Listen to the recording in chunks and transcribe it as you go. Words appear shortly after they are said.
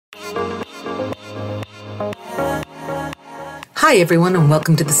Hi everyone and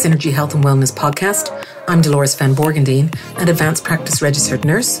welcome to the Synergy Health and Wellness podcast. I'm Dolores Van Borgendine, an advanced practice registered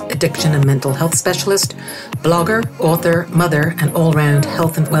nurse, addiction and mental health specialist, blogger, author, mother and all-round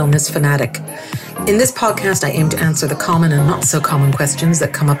health and wellness fanatic. In this podcast, I aim to answer the common and not so common questions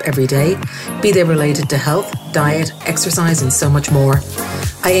that come up every day, be they related to health, diet, exercise and so much more.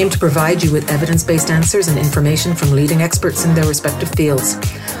 I aim to provide you with evidence-based answers and information from leading experts in their respective fields.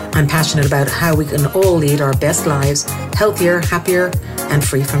 I'm passionate about how we can all lead our best lives, healthier, happier, and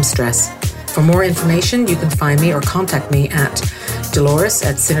free from stress. For more information, you can find me or contact me at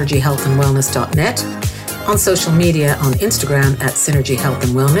dolores@synergyhealthandwellness.net, on social media on Instagram at Synergy Health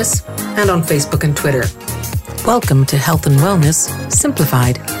and Wellness, and on Facebook and Twitter. Welcome to Health and Wellness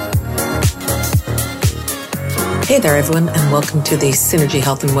Simplified. Hey there, everyone, and welcome to the Synergy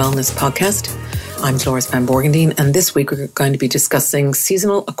Health and Wellness podcast. I'm Dolores Van Borgendine, and this week we're going to be discussing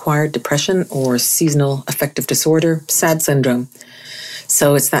seasonal acquired depression or seasonal affective disorder, SAD syndrome.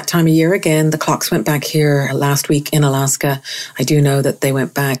 So it's that time of year again. The clocks went back here last week in Alaska. I do know that they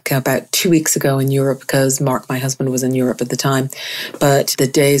went back about 2 weeks ago in Europe because Mark, my husband, was in Europe at the time. But the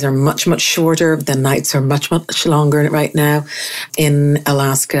days are much, much shorter. The nights are much, much longer right now. In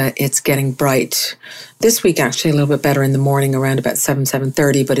Alaska, it's getting bright. This week, actually, a little bit better in the morning, around about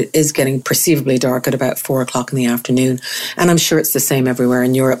 7:30, but it is getting perceivably dark at about 4 o'clock in the afternoon. And I'm sure it's the same everywhere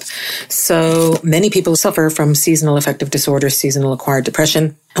in Europe. So many people suffer from seasonal affective disorder, seasonal acquired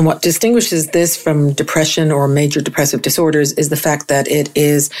depression. And what distinguishes this from depression or major depressive disorders is the fact that it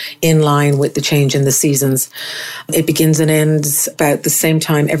is in line with the change in the seasons. It begins and ends about the same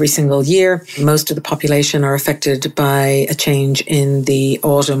time every single year. Most of the population are affected by a change in the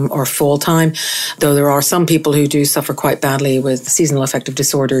autumn or fall time, though there are some people who do suffer quite badly with seasonal affective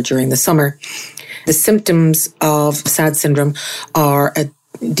disorder during the summer. The symptoms of SAD syndrome are a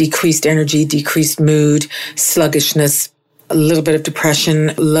decreased energy, decreased mood, sluggishness, a little bit of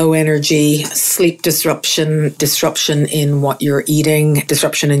depression, low energy, sleep disruption in what you're eating,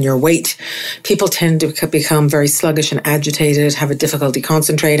 disruption in your weight. People tend to become very sluggish and agitated, have a difficulty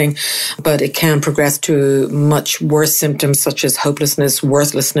concentrating, but it can progress to much worse symptoms such as hopelessness,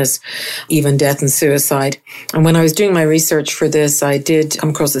 worthlessness, even death and suicide. And when I was doing my research for this, I did come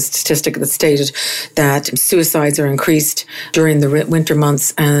across a statistic that stated that suicides are increased during the winter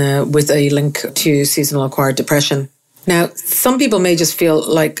months with a link to seasonal acquired depression. Now, some people may just feel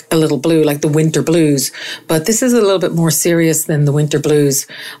like a little blue, like the winter blues, but this is a little bit more serious than the winter blues.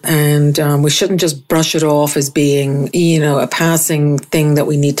 And we shouldn't just brush it off as being, a passing thing that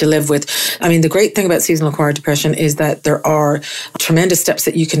we need to live with. I mean, the great thing about seasonal acquired depression is that there are tremendous steps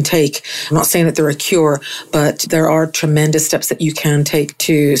that you can take. I'm not saying that they're a cure, but there are tremendous steps that you can take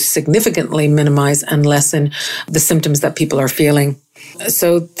to significantly minimize and lessen the symptoms that people are feeling.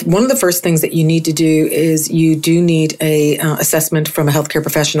 So one of the first things that you need to do is you do need a assessment from a healthcare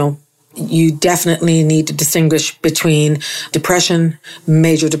professional. You definitely need to distinguish between depression,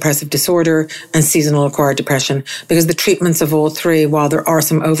 major depressive disorder, and seasonal acquired depression, because the treatments of all three, while there are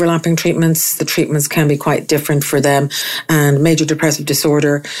some overlapping treatments, the treatments can be quite different for them. And major depressive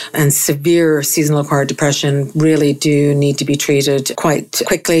disorder and severe seasonal acquired depression really do need to be treated quite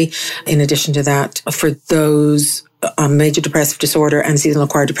quickly. In addition to that, for those major depressive disorder and seasonal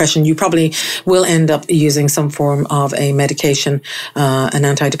acquired depression, you probably will end up using some form of a medication, an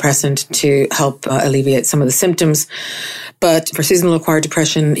antidepressant, to help alleviate some of the symptoms. But for seasonal acquired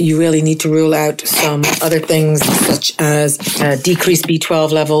depression, you really need to rule out some other things such as a decreased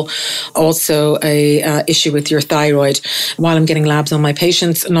B12 level, also a issue with your thyroid. While I'm getting labs on my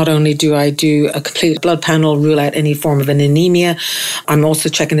patients, not only do I do a complete blood panel, rule out any form of an anemia, I'm also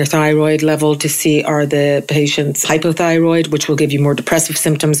checking their thyroid level to see are the patients hypothyroid, which will give you more depressive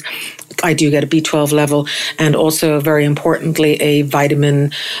symptoms. I do get a B12 level and also, very importantly, a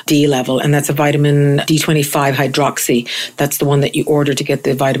vitamin D level, and that's a vitamin D25 hydroxy. That's the one that you order to get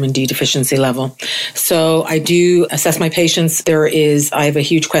the vitamin D deficiency level. So I do assess my patients. I have a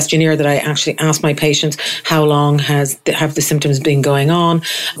huge questionnaire that I actually ask my patients, how long have the symptoms been going on?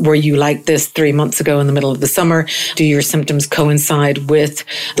 Were you like this 3 months ago in the middle of the summer? Do your symptoms coincide with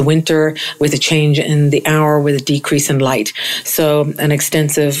the winter, with a change in the hour, with a decrease in light? So an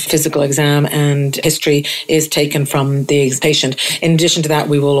extensive physical exam and history is taken from the patient. In addition to that,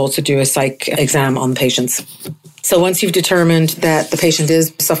 we will also do a psych exam on patients. So once you've determined that the patient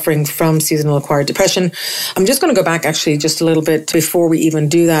is suffering from seasonal acquired depression, I'm just going to go back actually just a little bit before we even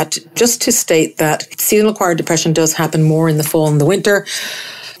do that, just to state that seasonal acquired depression does happen more in the fall and the winter.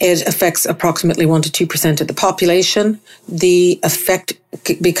 It affects approximately 1 to 2% of the population. The effect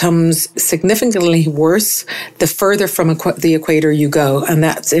becomes significantly worse the further from the equator you go, and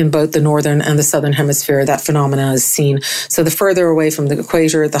that's in both the northern and the southern hemisphere that phenomena is seen. So the further away from the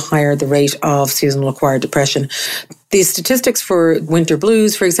equator, the higher the rate of seasonal acquired depression. The statistics for winter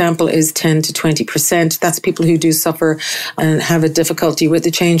blues, for example, is 10 to 20%. That's people who do suffer and have a difficulty with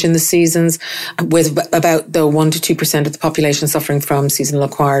the change in the seasons, with about 1 to 2% of the population suffering from seasonal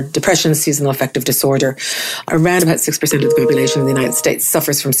acquired depression, seasonal affective disorder. Around about 6% of the population in the United States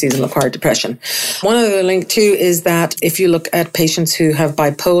suffers from seasonal acquired depression. One other link too is that if you look at patients who have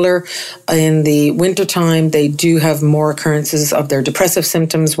bipolar in the wintertime, they do have more occurrences of their depressive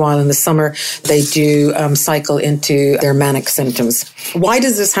symptoms, while in the summer they do cycle into their manic symptoms. Why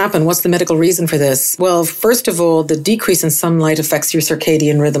does this happen? What's the medical reason for this? Well, first of all, the decrease in sunlight affects your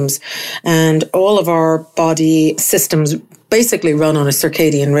circadian rhythms, and all of our body systems basically run on a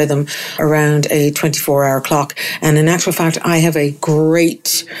circadian rhythm around a 24-hour clock. And in actual fact, I have a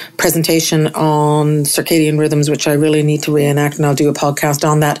great presentation on circadian rhythms, which I really need to reenact, and I'll do a podcast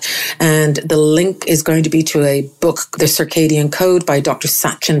on that. And the link is going to be to a book, The Circadian Code by Dr.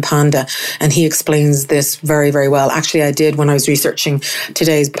 Sachin Panda. And he explains this very, very well. Actually, I did when I was researching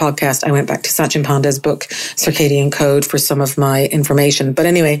today's podcast. I went back to Sachin Panda's book, Circadian Code, for some of my information. But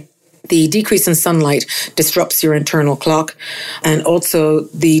anyway, the decrease in sunlight disrupts your internal clock, and also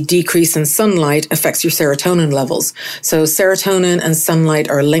the decrease in sunlight affects your serotonin levels. So serotonin and sunlight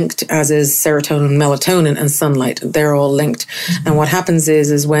are linked, as is serotonin, melatonin, and sunlight. They're all linked. And what happens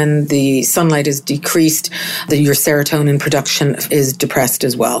is when the sunlight is decreased, your serotonin production is depressed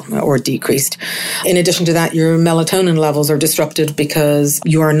as well, or decreased. In addition to that, your melatonin levels are disrupted because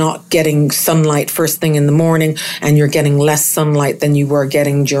you are not getting sunlight first thing in the morning, and you're getting less sunlight than you were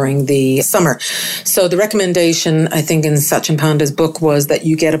getting during the summer. So the recommendation, I think, in Sachin Panda's book was that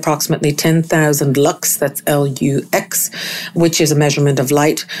you get approximately 10,000 lux, that's Lux, which is a measurement of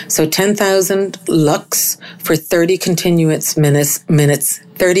light. So 10,000 lux for 30 continuous minutes,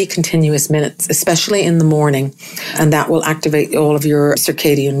 30 continuous minutes, especially in the morning. And that will activate all of your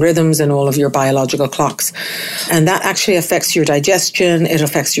circadian rhythms and all of your biological clocks. And that actually affects your digestion. It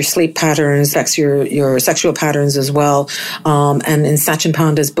affects your sleep patterns, affects your sexual patterns as well. And in Sachin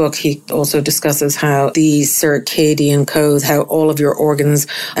Panda's book, he also discusses how the circadian code, how all of your organs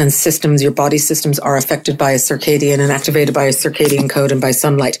and systems, your body systems, are affected by a circadian and activated by a circadian code and by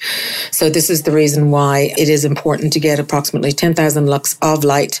sunlight. So this is the reason why it is important to get approximately 10,000 lux of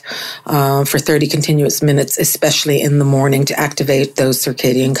light for 30 continuous minutes, especially in the morning, to activate those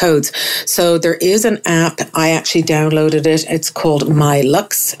circadian codes. So there is an app. I actually downloaded it. It's called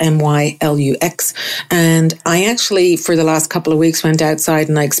MyLux, MyLux. And I actually, for the last couple of weeks, went outside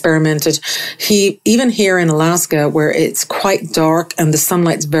and I experimented. Even here in Alaska, where it's quite dark and the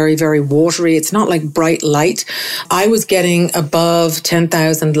sunlight's very, very watery, it's not like bright light. I was getting above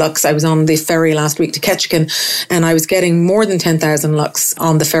 10,000 lux. I was on the ferry last week to Ketchikan, and I was getting more than 10,000 lux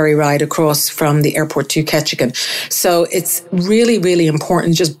on the ferry ride across from the airport to Ketchikan. So it's really, really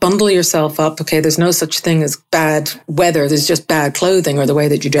important. Just bundle yourself up. Okay, there's no such thing as bad weather. There's just bad clothing or the way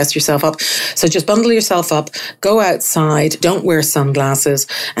that you dress yourself up. So just bundle yourself up, go outside, don't wear sunglasses,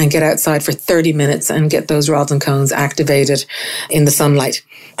 and get outside for 30 minutes and get those rods and cones activated in the sunlight.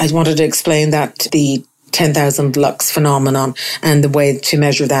 I wanted to explain that the 10,000 lux phenomenon, and the way to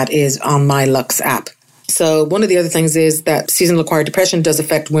measure that is on MyLux app. So one of the other things is that seasonal acquired depression does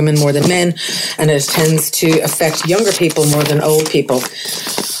affect women more than men, and it tends to affect younger people more than old people.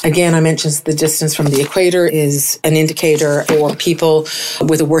 Again, I mentioned the distance from the equator is an indicator for people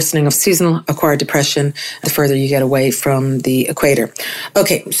with a worsening of seasonal acquired depression the further you get away from the equator.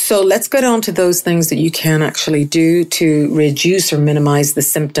 Okay, so let's get on to those things that you can actually do to reduce or minimize the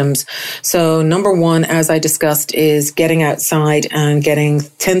symptoms. So number one, as I discussed, is getting outside and getting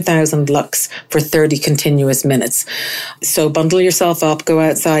 10,000 lux for 30 continuous minutes. So bundle yourself up, go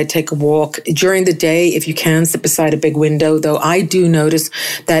outside, take a walk. During the day, if you can, sit beside a big window, though I do notice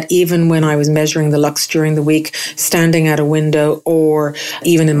that even when I was measuring the lux during the week, standing at a window or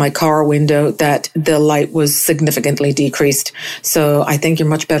even in my car window, that the light was significantly decreased. So I think you're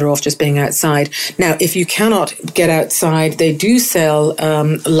much better off just being outside. Now, if you cannot get outside, they do sell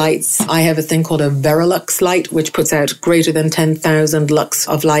lights. I have a thing called a Verilux light, which puts out greater than 10,000 lux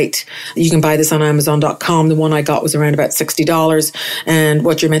of light. You can buy this on Amazon.com Verilux.com. The one I got was around about $60. And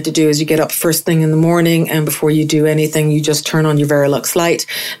what you're meant to do is you get up first thing in the morning, and before you do anything, you just turn on your Verilux light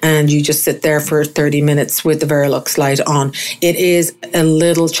and you just sit there for 30 minutes with the Verilux light on. It is a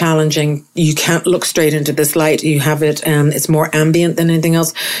little challenging. You can't look straight into this light. You have it, it's more ambient than anything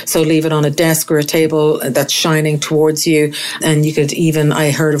else. So leave it on a desk or a table that's shining towards you. And you could even,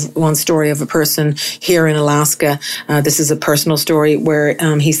 I heard of one story of a person here in Alaska. This is a personal story where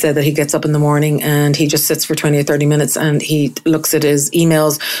he said that he gets up in the morning and he just sits for 20 or 30 minutes and he looks at his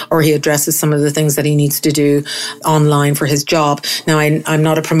emails, or he addresses some of the things that he needs to do online for his job. Now, I'm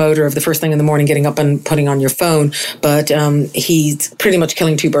not a promoter of the first thing in the morning getting up and putting on your phone, but he's pretty much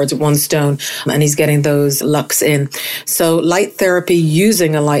killing two birds with one stone, and he's getting those lux in. So light therapy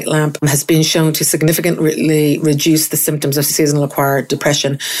using a light lamp has been shown to significantly reduce the symptoms of seasonal acquired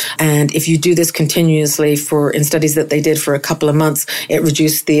depression. And if you do this continuously in studies that they did for a couple of months, it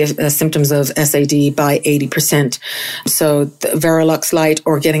reduced the symptoms of SAD by 80%. So the Verilux light,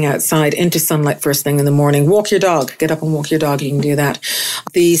 or getting outside into sunlight first thing in the morning. Walk your dog. Get up and walk your dog. You can do that.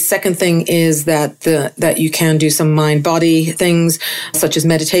 The second thing is that you can do some mind-body things such as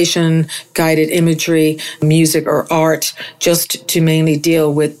meditation, guided imagery, music or art, just to mainly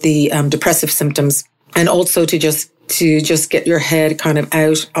deal with the depressive symptoms, and also to just get your head kind of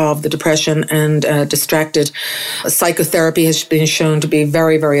out of the depression and distracted. Psychotherapy has been shown to be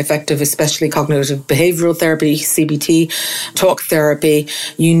very, very effective, especially cognitive behavioral therapy, CBT, talk therapy.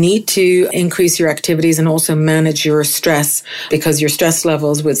 You need to increase your activities and also manage your stress, because your stress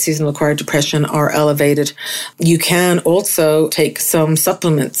levels with seasonal acquired depression are elevated. You can also take some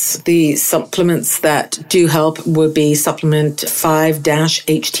supplements. The supplements that do help would be supplement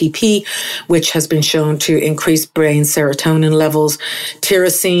 5-HTP, which has been shown to increase brain serotonin levels,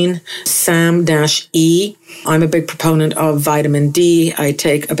 tyrosine, SAM-E. I'm a big proponent of vitamin D. I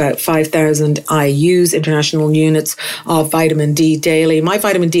take about 5,000 IUs, international units of vitamin D daily. My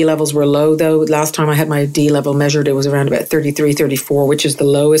vitamin D levels were low, though. Last time I had my D level measured, it was around about 33, 34, which is the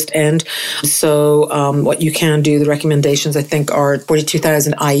lowest end. So what you can do, the recommendations, I think, are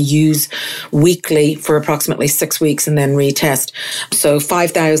 42,000 IUs weekly for approximately 6 weeks and then retest. So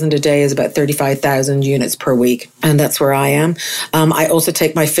 5,000 a day is about 35,000 units per week. And that's where I am. I also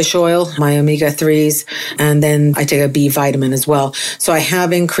take my fish oil, my omega-3s, and then I take a B vitamin as well. So I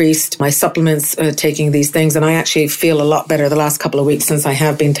have increased my supplements, taking these things, and I actually feel a lot better the last couple of weeks since I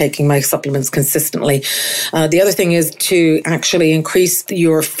have been taking my supplements consistently. The other thing is to actually increase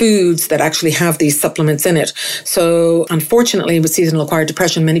your foods that actually have these supplements in it. So unfortunately, with seasonal acquired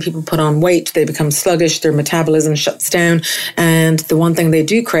depression, many people put on weight, they become sluggish, their metabolism shuts down, and the one thing they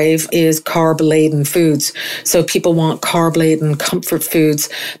do crave is carb-laden foods. So people want carb-laden comfort foods.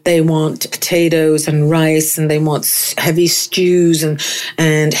 They want potatoes and rice, and they want heavy stews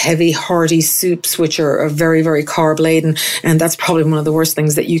and heavy hearty soups, which are very, very carb-laden. And that's probably one of the worst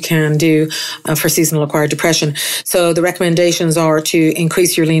things that you can do for seasonal acquired depression. So the recommendations are to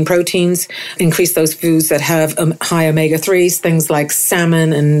increase your lean proteins, increase those foods that have high omega-3s, things like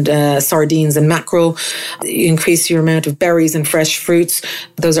salmon and sardines and mackerel. Increase your amount of berries and fresh fruits.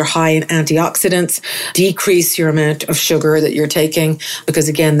 Those are high in antioxidants. Decrease your amount of sugar that you're taking, because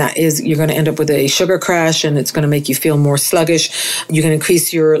again, you're going to end up with a sugar crash, and it's going to make you feel more sluggish. You can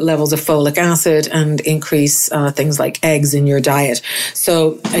increase your levels of folic acid and increase things like eggs in your diet.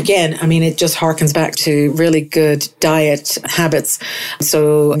 So again, I mean, it just harkens back to really good diet habits.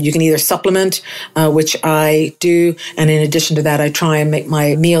 So you can either supplement, which I do, and in addition to that, I try and make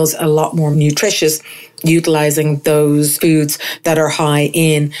my meals a lot more nutritious, utilizing those foods that are high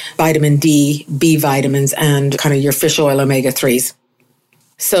in vitamin D, B vitamins, and kind of your fish oil omega-3s.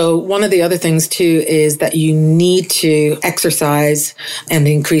 So one of the other things too is that you need to exercise and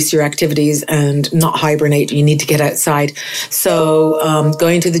increase your activities and not hibernate. You need to get outside. So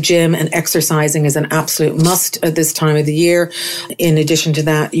going to the gym and exercising is an absolute must at this time of the year. In addition to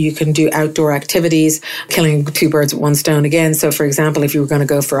that, you can do outdoor activities, killing two birds with one stone again. So for example, if you were going to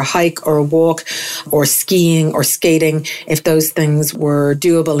go for a hike or a walk or skiing or skating, if those things were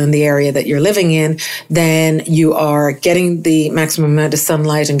doable in the area that you're living in, then you are getting the maximum amount of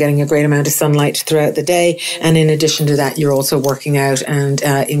sunlight and getting a great amount of sunlight throughout the day. And in addition to that, you're also working out and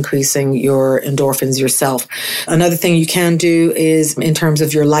increasing your endorphins yourself. Another thing you can do is, in terms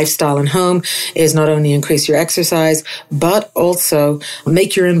of your lifestyle and home, is not only increase your exercise, but also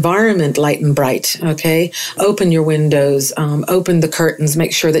make your environment light and bright, okay? Open your windows, open the curtains,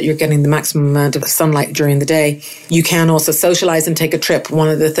 make sure that you're getting the maximum amount of sunlight during the day. You can also socialize and take a trip. One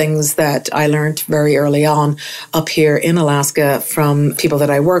of the things that I learned very early on up here in Alaska from people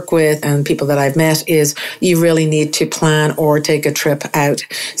that I work with and people that I've met is you really need to plan or take a trip out.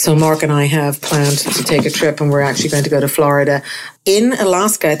 So Mark and I have planned to take a trip, and we're actually going to go to Florida. In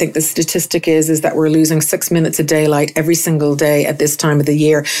Alaska, I think the statistic is that we're losing 6 minutes of daylight every single day at this time of the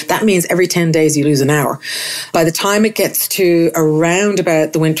year. That means every 10 days you lose an hour. By the time it gets to around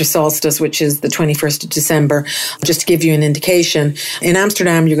about the winter solstice, which is the 21st of December, just to give you an indication, in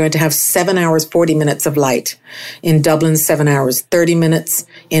Amsterdam, you're going to have 7 hours, 40 minutes of light. In Dublin, 7 hours, 30 minutes.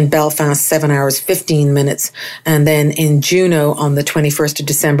 In Belfast, 7 hours, 15 minutes. And then in Juneau, on the 21st of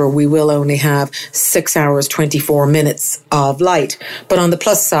December, we will only have 6 hours, 24 minutes of light. But on the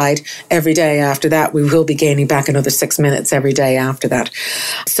plus side, every day after that, we will be gaining back another 6 minutes every day after that.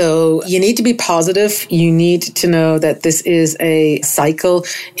 So you need to be positive. You need to know that this is a cycle.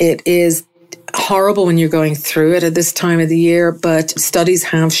 It is horrible when you're going through it at this time of the year, but studies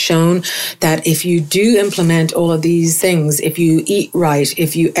have shown that if you do implement all of these things, if you eat right,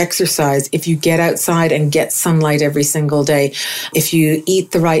 if you exercise, if you get outside and get sunlight every single day, if you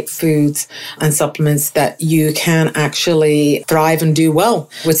eat the right foods and supplements, that you can actually thrive and do well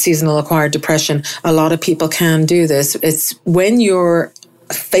with seasonal acquired depression. A lot of people can do this. It's when you're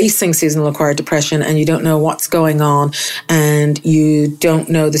facing seasonal acquired depression and you don't know what's going on and you don't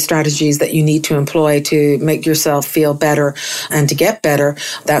know the strategies that you need to employ to make yourself feel better and to get better,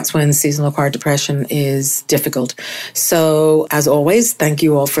 that's when seasonal acquired depression is difficult. So as always, thank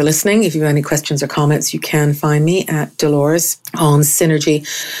you all for listening. If you have any questions or comments, you can find me at Dolores on Synergy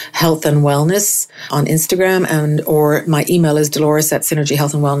Health and Wellness on Instagram, and or my email is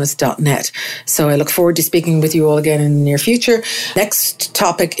dolores@synergyhealthandwellness.net. So I look forward to speaking with you all again in the near future. Next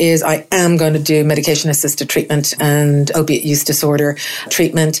topic is I am going to do medication-assisted treatment and opiate use disorder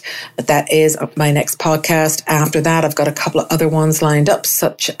treatment. That is my next podcast. After that, I've got a couple of other ones lined up,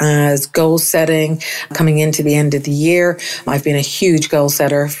 such as goal setting coming into the end of the year. I've been a huge goal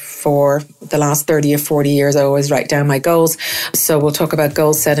setter for the last 30 or 40 years. I always write down my goals. So we'll talk about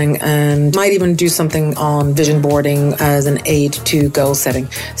goal setting and might even do something on vision boarding as an aid to goal setting.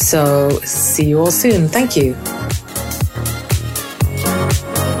 So see you all soon. Thank you.